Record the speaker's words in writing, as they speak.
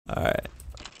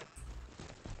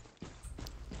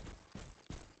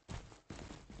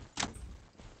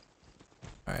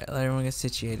Alright, let everyone get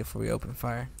situated before we open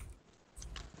fire.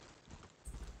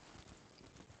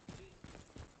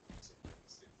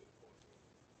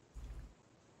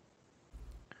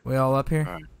 We all up here?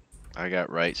 Alright. I got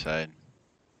right side.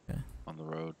 Okay. On the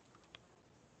road.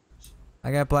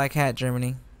 I got black hat,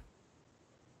 Germany.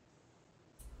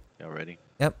 Y'all ready?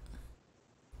 Yep.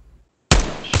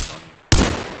 Oh, shit on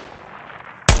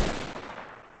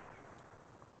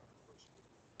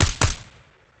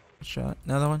you. Shot.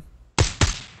 Another one.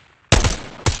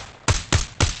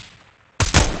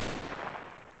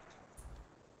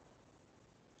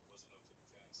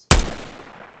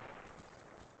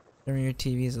 Germany, your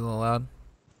TV is a little loud.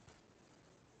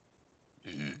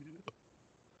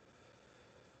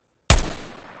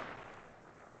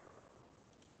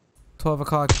 12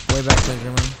 o'clock, way back there,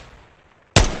 Germany.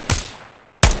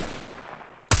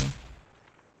 Okay.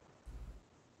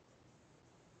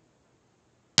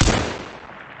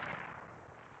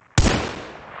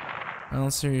 I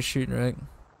don't see where you're shooting, Rick.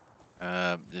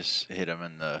 Just hit him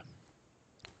in the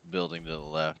building to the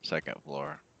left, second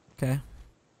floor. Okay.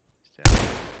 He's down.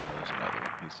 Oh, there's another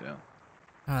one. He's down.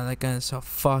 Ah, that gun is so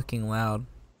fucking loud.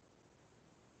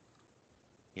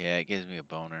 Yeah, it gives me a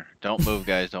boner. Don't move,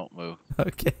 guys. Don't move.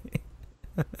 Okay.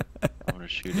 I'm gonna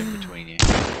shoot in between you.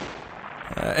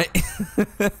 Alright.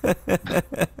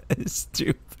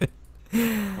 Stupid.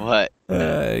 What?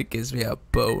 It gives me a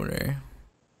boner.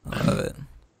 I love it.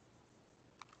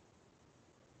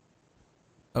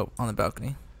 Oh, on the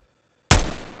balcony.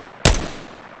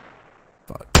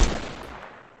 Fuck.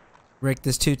 Rick,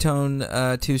 this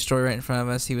two-tone, two-story right in front of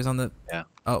us. He was on the... Yeah.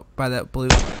 Oh, by that blue.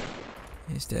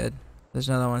 He's dead. There's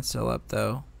another one still up,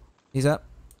 though. He's up.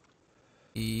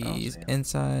 He's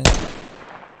inside.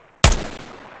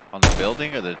 On the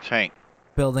building or the tank?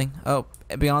 Building. Oh,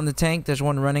 beyond the tank, there's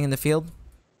one running in the field.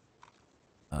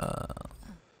 Oh,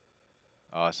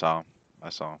 I saw him. I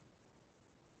saw him.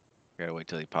 Gotta wait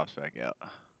till he pops back out.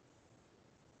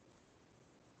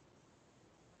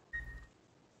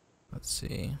 Let's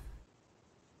see.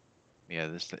 Yeah,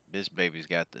 this baby's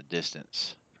got the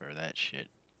distance for that shit.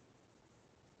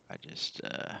 I just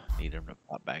need him to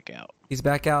pop back out. He's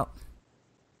back out.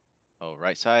 Oh,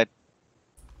 right side?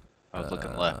 I was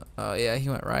looking left. Oh, yeah, he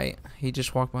went right. He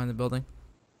just walked behind the building.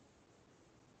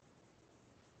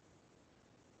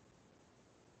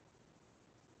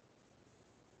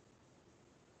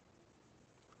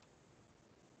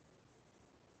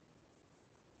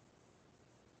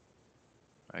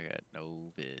 I got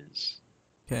no viz.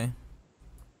 Okay.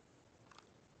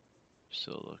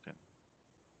 Still looking.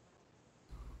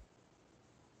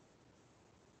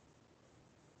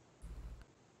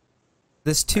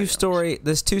 This two-story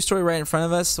right in front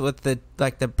of us with the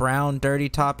the brown dirty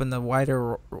top and the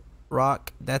whiter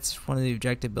rock, that's one of the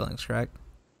objective buildings, correct?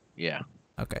 Yeah.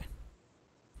 Okay.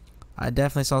 I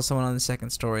definitely saw someone on the second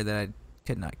story that I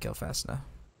could not kill fast enough.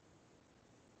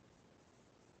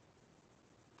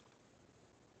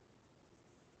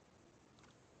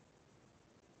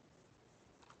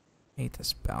 Hate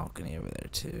this balcony over there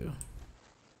too.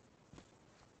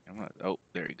 Oh,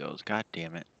 there he goes. God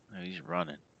damn it. Oh, he's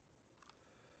running.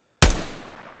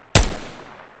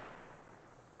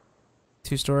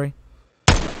 Two-story?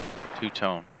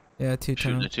 Two-tone. Yeah,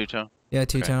 two-tone. Shooting a two-tone? Yeah,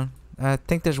 two-tone. Okay. I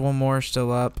think there's one more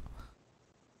still up.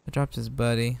 I dropped his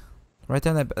buddy. Right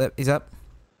down that... he's up.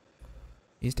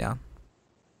 He's down.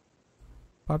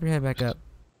 Pop your head back up.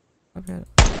 Pop your head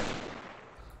up.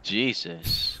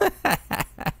 Jesus.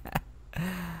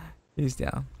 He's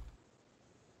down.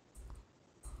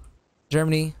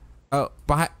 Germany. Oh,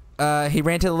 behind... he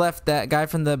ran to the left. That guy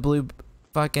from the blue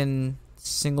fucking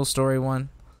single-story one.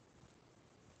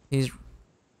 He's...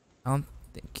 I don't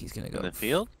think he's gonna go... In the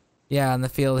field? Yeah, in the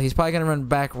field. He's probably gonna run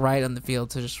back right on the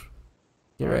field, so just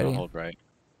get ready. Hold right.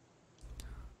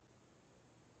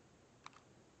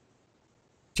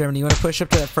 Germany, you want to push up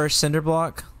to that first cinder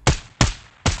block?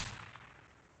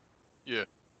 Yeah.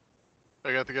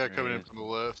 I got the guy coming in from the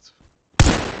left.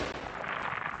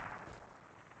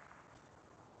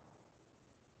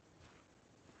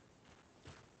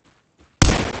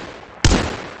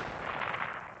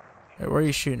 Hey, where are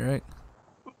you shooting, Rick?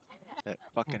 That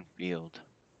fucking field.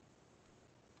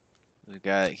 There's a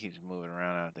guy that keeps moving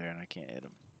around out there and I can't hit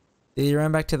him. Did you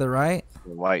run back to the right?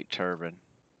 The white turban.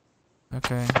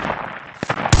 Okay.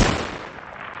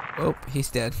 Oh,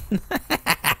 he's dead.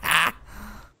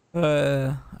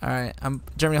 Alright.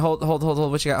 Germany, hold.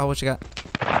 What you got? What you got?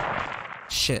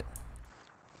 Shit.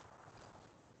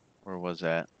 Where was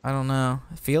that? I don't know.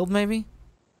 Field, maybe?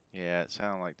 Yeah, it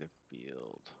sounded like the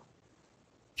field.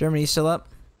 Germany, you still up?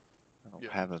 I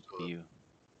don't have a view.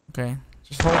 Okay.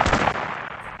 Just hold.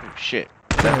 Oh shit.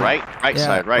 that right? Right yeah,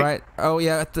 side, right. Right. Oh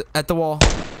yeah, at the wall.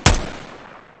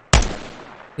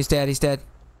 He's dead. He's dead.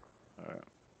 Alright.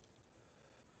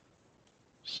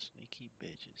 Sneaky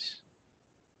bitches.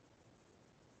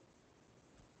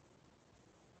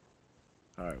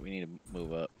 Alright, we need to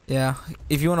move up. Yeah.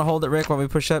 If you want to hold it, Rick, while we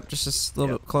push up, just a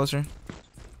little Yep. bit closer.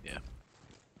 Yeah.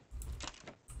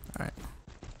 All right.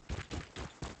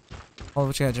 Hold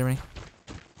what you got, Jimmy.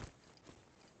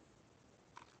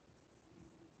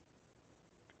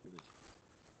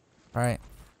 All right.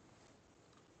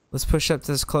 Let's push up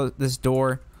to this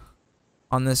door.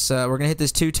 On this, we're gonna hit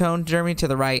this two-tone, Jeremy, to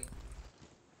the right.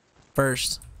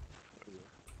 First.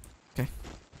 Okay.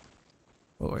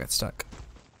 Oh, I got stuck.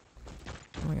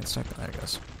 Oh, I got stuck. There it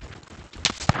goes.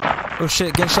 Oh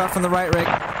shit! Getting shot from the right, Rick.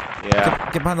 Yeah.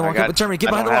 Get behind the wall. Jeremy,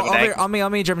 get behind the wall. Over here. On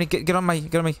me, Jeremy. Get on me.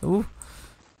 Ooh.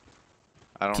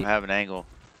 I don't have an angle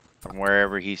from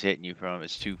wherever he's hitting you from.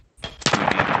 It's too deep to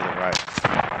the right.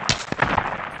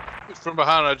 From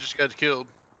behind, I just got killed.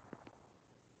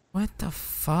 What the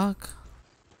fuck?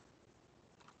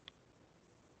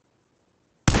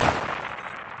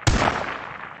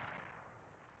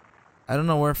 I don't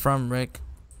know where from, Rick.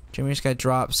 Jimmy just got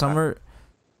dropped. Somewhere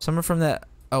from that.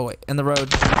 Oh wait, in the road.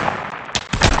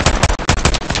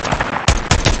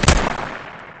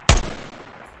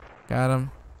 Got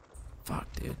him. Fuck,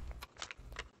 dude.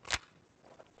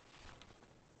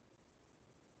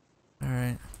 All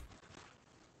right.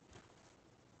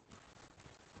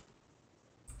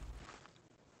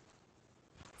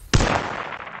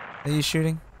 Are you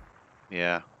shooting?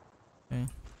 Yeah. Okay.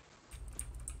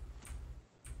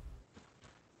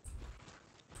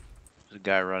 There's a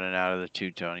guy running out of the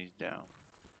two-tone. He's down.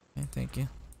 Okay, thank you.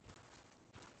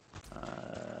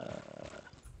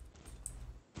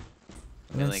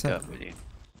 Let me link up with you.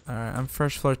 Alright, I'm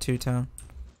first floor two-tone.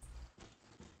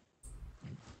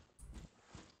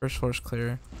 First floor's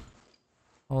clear.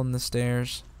 Holding the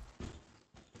stairs.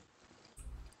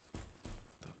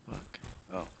 The fuck?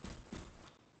 Oh.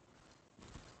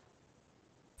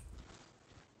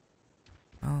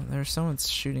 Oh, there's someone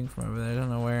shooting from over there. I don't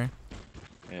know where.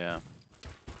 Yeah.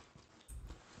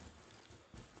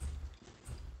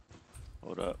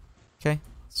 Hold up. Okay,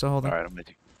 still holding. Alright, I'm with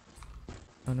you.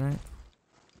 One right.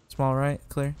 Small right,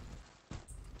 clear.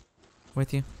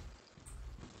 With you.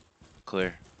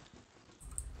 Clear.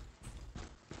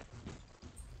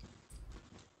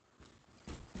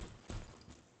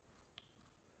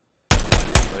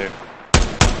 Clear.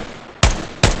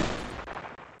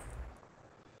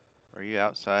 Are you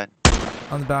outside?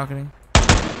 On the balcony.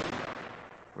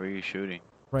 Where are you shooting?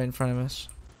 Right in front of us.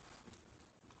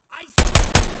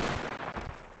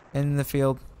 In the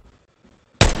field.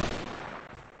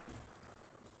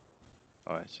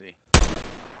 Oh, I see.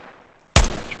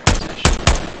 Transition.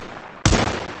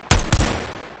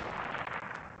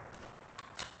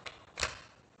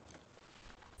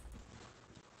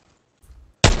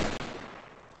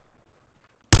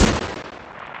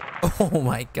 Oh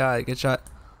my god, good shot.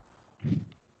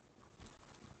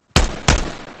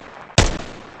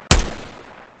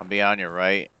 I'll be on your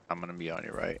right. I'm gonna be on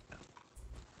your right.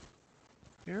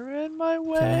 You're in my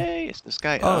way. Is this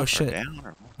guy Oh up shit. or down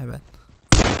or I bet.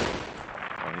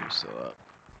 oh, he was still up.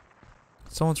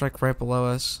 Someone's like right below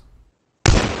us.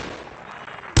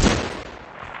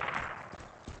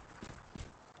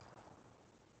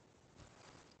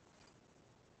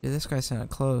 Yeah, this guy sounded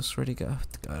close. Where'd he go?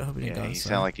 God, I hope he didn't go Yeah, he inside.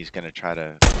 sounded like he's gonna try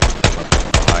to come up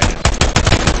from behind us.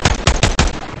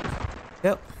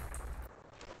 Yep.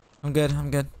 I'm good. I'm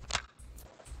good.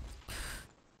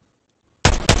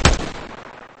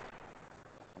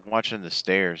 I'm watching the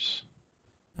stairs.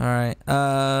 Alright.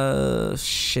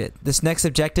 Shit. This next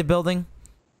objective building,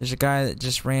 there's a guy that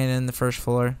just ran in the first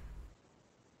floor.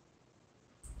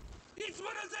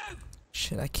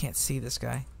 Shit, I can't see this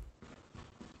guy.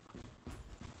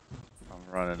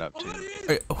 I'm running up to him.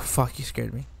 Wait, oh, fuck, you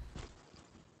scared me.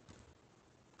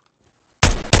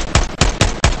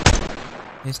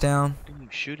 He's down. What are you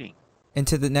shooting?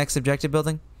 Into the next objective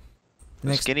building.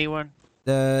 The skinny one?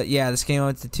 The skinny one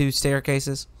with the two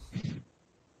staircases.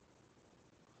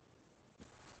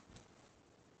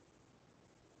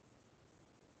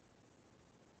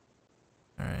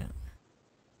 Alright.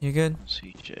 You good? I don't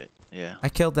see shit. Yeah. I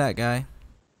killed that guy.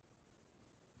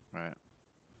 Right.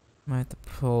 Might have to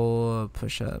pull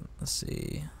push up. Let's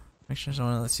see. Make sure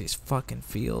someone else sees fucking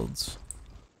fields.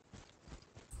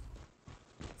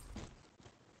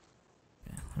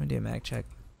 Yeah, let me do a mag check.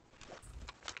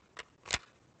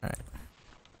 Alright.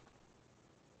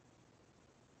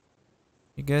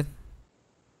 You good?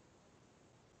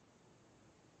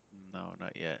 No,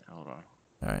 not yet. Hold on.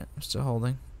 Alright, I'm still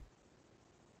holding.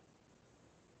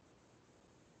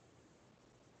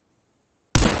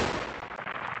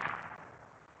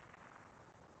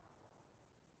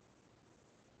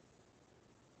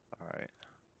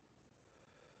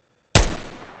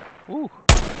 Ooh,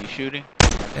 you shooting?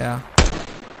 Yeah.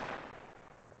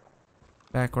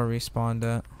 Back where we spawned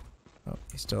at. Oh,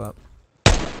 he's still up.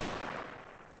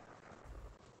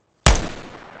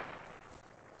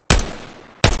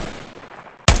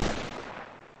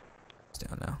 He's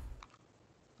down now.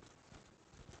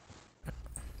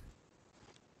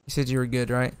 You said you were good,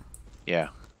 right? Yeah.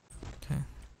 Okay.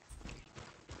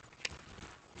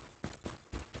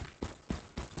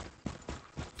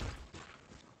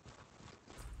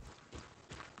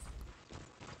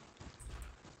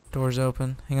 Door's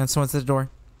open. Hang on, someone's at the door.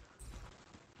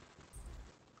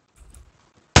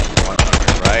 One on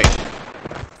your right.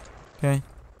 Okay.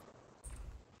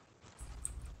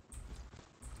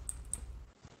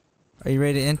 Are you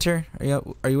ready to enter?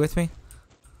 Are you with me?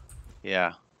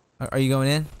 Yeah. Are you going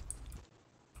in?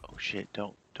 Oh shit!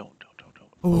 Don't. Ooh.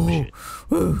 Oh shit!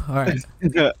 Ooh. All right.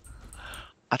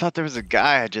 I thought there was a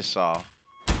guy I just saw.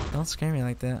 Don't scare me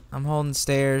like that. I'm holding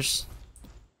stairs.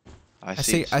 I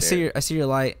see. I stairs. see your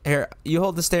light. Here, you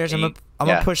hold the stairs. I'm Yeah.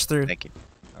 gonna push through. Thank you.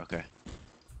 Okay.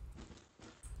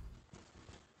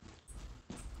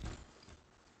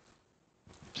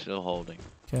 Still holding.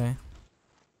 Okay.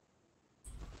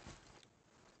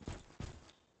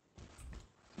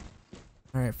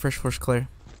 All right. First floor's clear.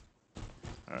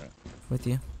 All right. With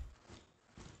you.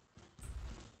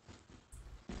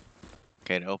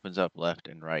 Okay, it opens up left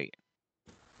and right.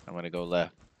 I'm gonna go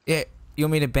left. Yeah. You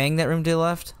want me to bang that room to the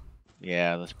left?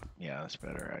 Yeah, that's a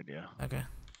better idea. Okay.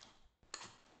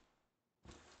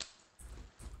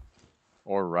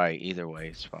 Or right, either way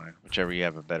is fine. Whichever you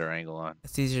have a better angle on.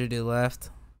 It's easier to do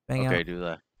left. Bang Okay, out. do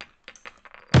left.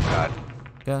 God.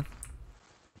 Good.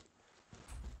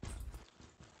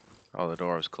 Oh, the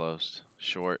door was closed.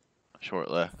 Short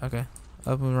left. Okay.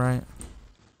 Open right.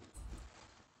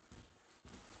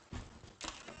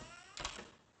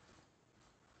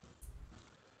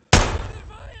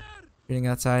 Shooting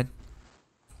outside.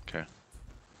 Okay.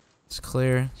 It's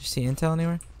clear. Did you see intel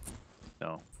anywhere?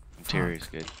 No. Interior's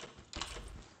good.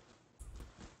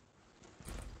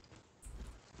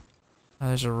 Oh,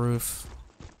 there's a roof.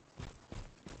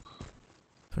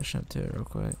 Push up to it real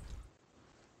quick.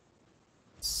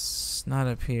 It's not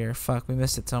up here. Fuck, we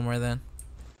missed it somewhere then.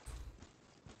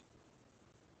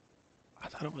 I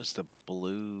thought it was the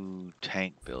blue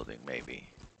tank building, maybe.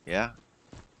 Yeah?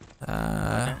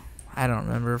 I don't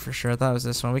remember for sure. I thought it was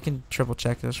this one. We can triple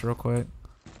check this real quick.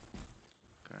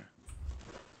 Okay.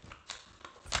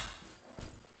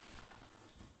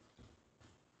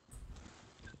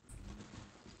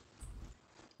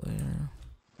 Clear.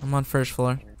 I'm on first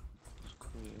floor. It's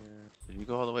clear. Did you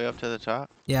go all the way up to the top?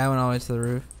 Yeah, I went all the way to the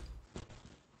roof.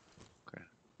 Okay.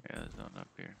 Yeah, there's nothing up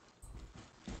here.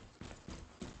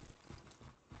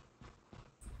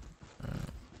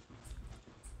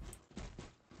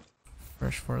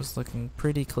 First floor is looking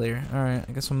pretty clear. Alright,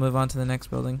 I guess we'll move on to the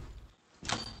next building.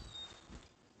 Let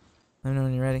me know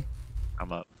when you're ready.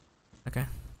 I'm up. Okay.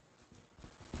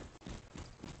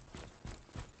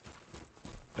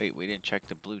 Wait, we didn't check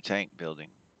the blue tank building.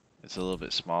 It's a little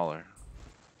bit smaller.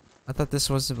 I thought this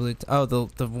was the blue. Oh,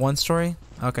 the one story?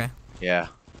 Okay. Yeah.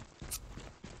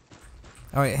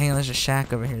 Oh, wait, hang on. There's a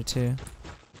shack over here, too.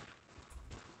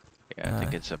 Yeah, I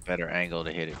think it's a better angle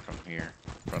to hit it from here,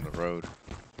 from the road.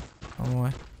 Oh,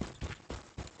 boy.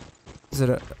 Is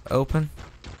it open?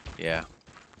 Yeah.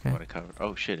 Okay. Want to cover?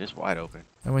 Oh shit, it's wide open.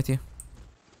 I'm with you.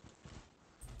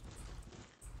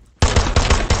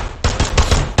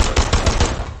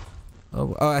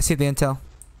 Oh, I see the intel.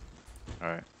 All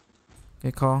right.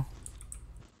 Good call.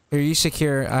 Here, you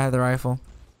secure. I have the rifle.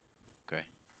 Okay.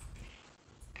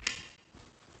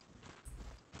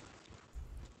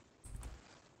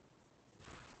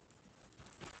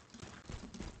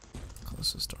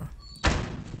 Close this door.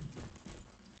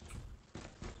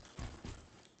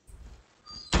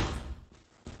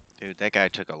 Dude, that guy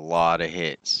took a lot of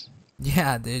hits.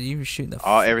 Yeah, dude, you were shooting the.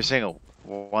 Every single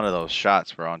one of those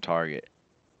shots were on target.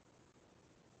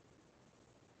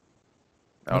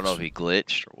 I don't know if he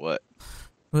glitched or what.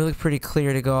 We look pretty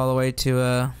clear to go all the way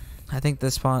to. I think the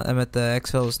spawn. I'm at the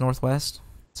exfil is northwest,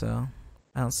 so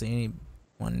I don't see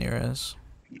anyone near us.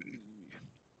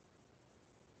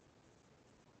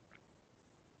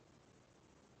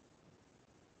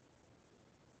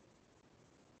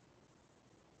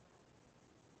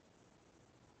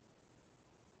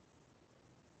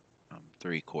 I'm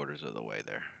 3/4 of the way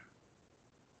there.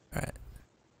 All right.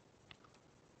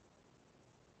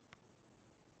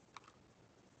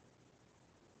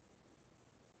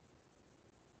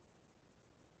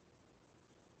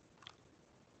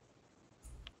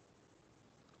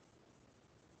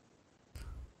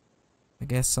 I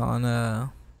guess on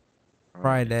Or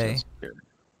Friday. just here.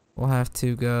 we'll have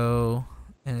to go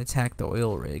and attack the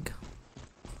oil rig.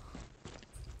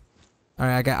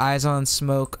 Alright, I got eyes on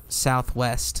smoke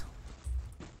southwest.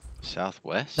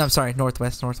 Southwest? No, I'm sorry,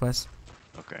 northwest, northwest.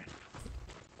 Okay.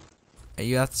 Are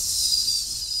you out?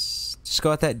 Just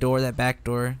go out that door, that back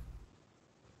door.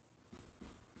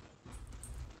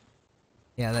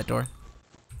 Yeah, that door.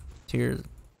 To your...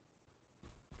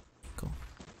 Cool.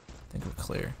 I think we're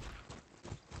clear.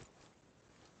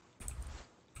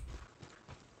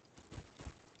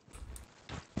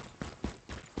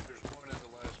 There's one in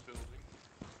the last building.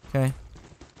 Okay.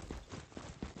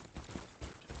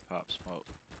 Pop smoke.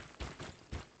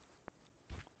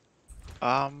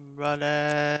 I'm running.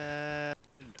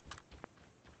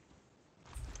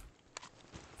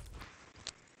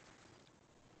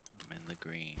 I'm in the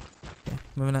green. Okay,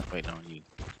 moving up. Waiting on you.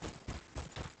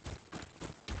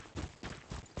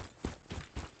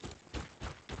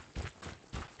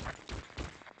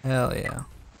 Hell yeah.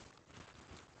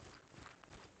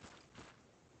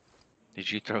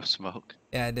 Did you throw smoke?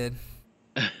 Yeah, I did.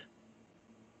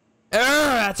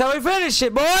 That's how we finish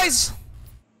it, boys!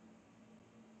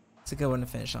 It's a good one to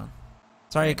finish on.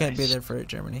 Sorry you couldn't be Nice. there for it,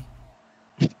 Germany.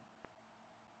 We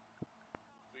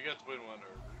got to win one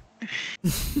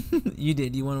early. You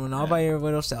did. You won one all by your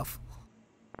little self.